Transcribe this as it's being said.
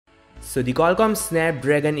So the Qualcomm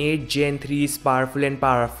Snapdragon 8 Gen 3 is powerful and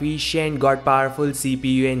power efficient, got powerful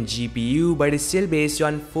CPU and GPU, but is still based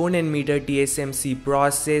on 4nm TSMC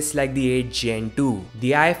process like the 8 Gen 2.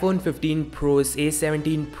 The iPhone 15 Pro's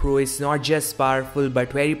A17 Pro is not just powerful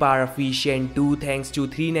but very power efficient too, thanks to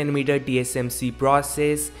 3nm TSMC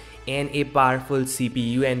process and a powerful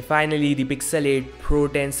CPU. And finally, the Pixel 8 Pro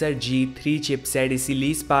Tensor G3 chipset is the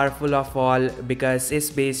least powerful of all because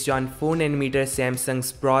it's based on 4nm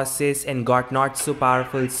Samsung's process and got not so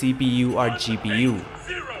powerful CPU or GPU.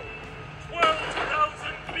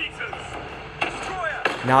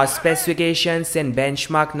 Now, specifications and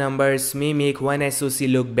benchmark numbers may make one SoC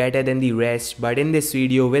look better than the rest, but in this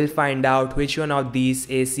video we'll find out which one of these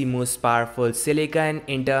is the most powerful silicon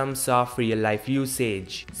in terms of real life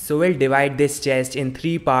usage. So we'll divide this test in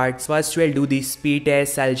three parts. First we'll do the speed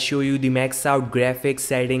test. I'll show you the max out graphics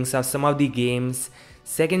settings of some of the games.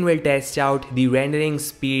 Second we'll test out the rendering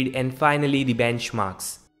speed, and finally the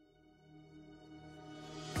benchmarks.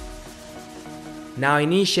 Now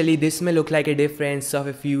initially this may look like a difference of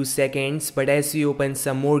a few seconds, but as we open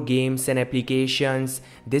some more games and applications,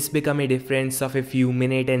 this become a difference of a few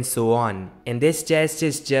minutes and so on. And this test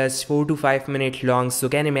is just 4 to 5 minutes long, so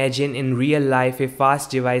can imagine in real life a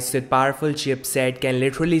fast device with powerful chipset can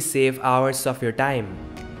literally save hours of your time.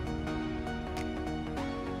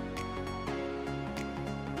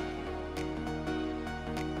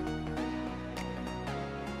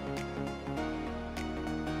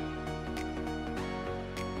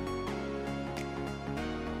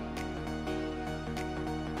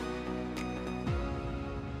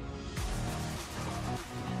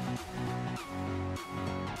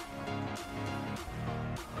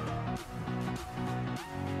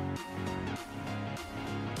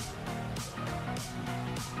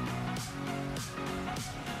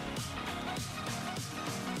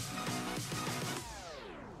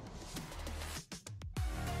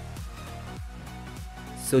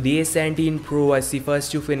 So the A17 Pro was the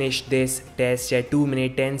first to finish this test at 2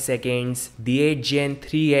 minutes 10 seconds, the 8 Gen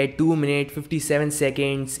 3 at 2 minutes 57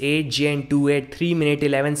 seconds, 8 Gen 2 at 3 minutes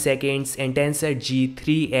 11 seconds, and Tensor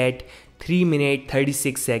G3 at 3 minutes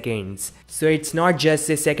 36 seconds. So it's not just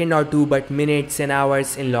a second or two but minutes and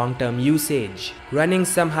hours in long-term usage. Running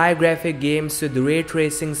some high graphic games with ray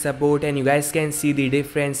tracing support, and you guys can see the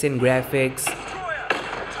difference in graphics.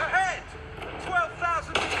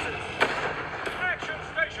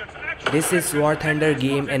 This is War Thunder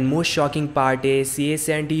game, and most shocking part is the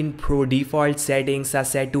A17 Pro default settings are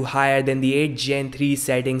set to higher than the 8 Gen 3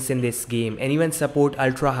 settings in this game and even support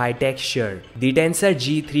ultra high texture. The Tensor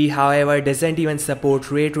G3 however doesn't even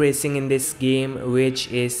support ray tracing in this game,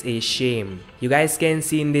 which is a shame. You guys can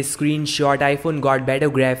see in this screenshot iPhone got better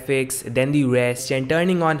graphics than the rest, and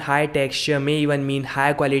turning on high texture may even mean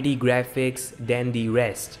high quality graphics than the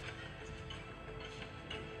rest.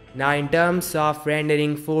 Now in terms of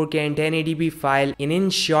rendering 4K and 1080p file, in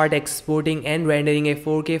short, exporting and rendering a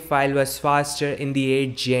 4K file was faster in the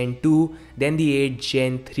 8 Gen 2 than the 8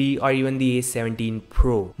 Gen 3 or even the A17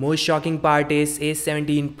 Pro. Most shocking part is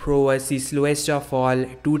A17 Pro was the slowest of all,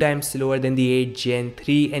 2 times slower than the 8 Gen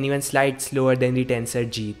 3 and even slightly slower than the Tensor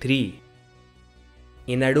G3.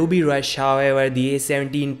 In Adobe Rush, however, the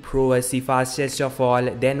A17 Pro was the fastest of all,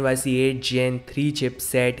 then was the 8 Gen 3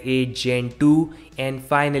 chipset, 8 Gen 2, and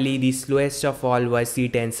finally the slowest of all was the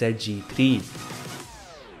Tensor G3.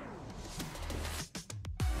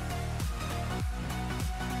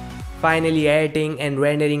 Finally, editing and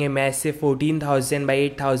rendering a massive 14,000 by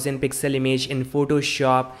 8,000 pixel image in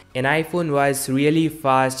Photoshop, an iPhone was really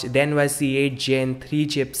fast, then was the 8 Gen 3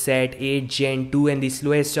 chipset, 8 Gen 2, and the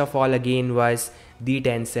slowest of all again was the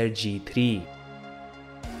Tensor G3.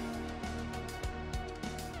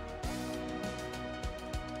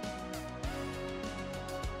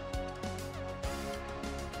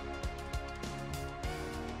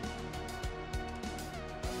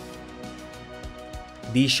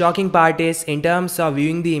 The shocking part is, in terms of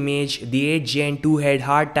viewing the image, the 8 Gen 2 had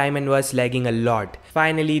hard time and was lagging a lot.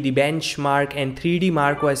 Finally, the benchmark and 3D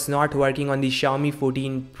mark was not working on the Xiaomi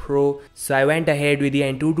 14 Pro, so I went ahead with the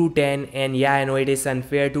Antutu 10, and yeah, I know it is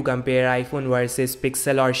unfair to compare iPhone versus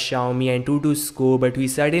Pixel or Xiaomi Antutu score, but we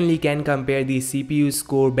certainly can compare the CPU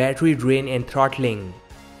score, battery drain and throttling.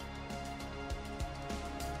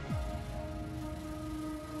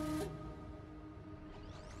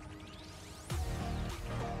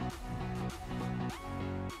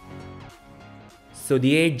 So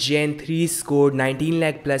the 8 Gen 3 scored 19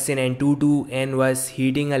 lakh plus in Antutu and was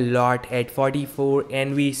heating a lot at 44,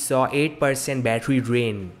 and we saw 8% battery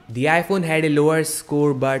drain. The iPhone had a lower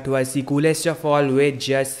score but was the coolest of all with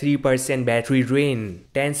just 3% battery drain.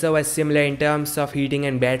 Tensor was similar in terms of heating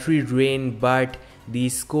and battery drain, but the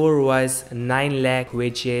score was 9 lakh,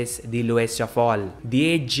 which is the lowest of all. The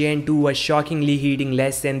 8 Gen 2 was shockingly heating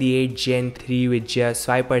less than the 8 Gen 3 with just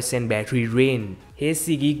 5% battery drain. Here's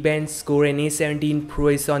the Geekbench score, and A17 Pro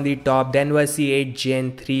is on the top, then was the 8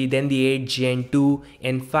 Gen 3, then the 8 Gen 2,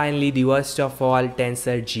 and finally the worst of all,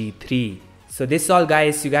 Tensor G3. So this is all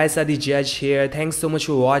guys, you guys are the judge here. Thanks so much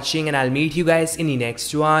for watching, and I'll meet you guys in the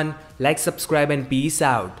next one. Like, subscribe, and peace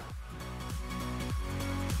out.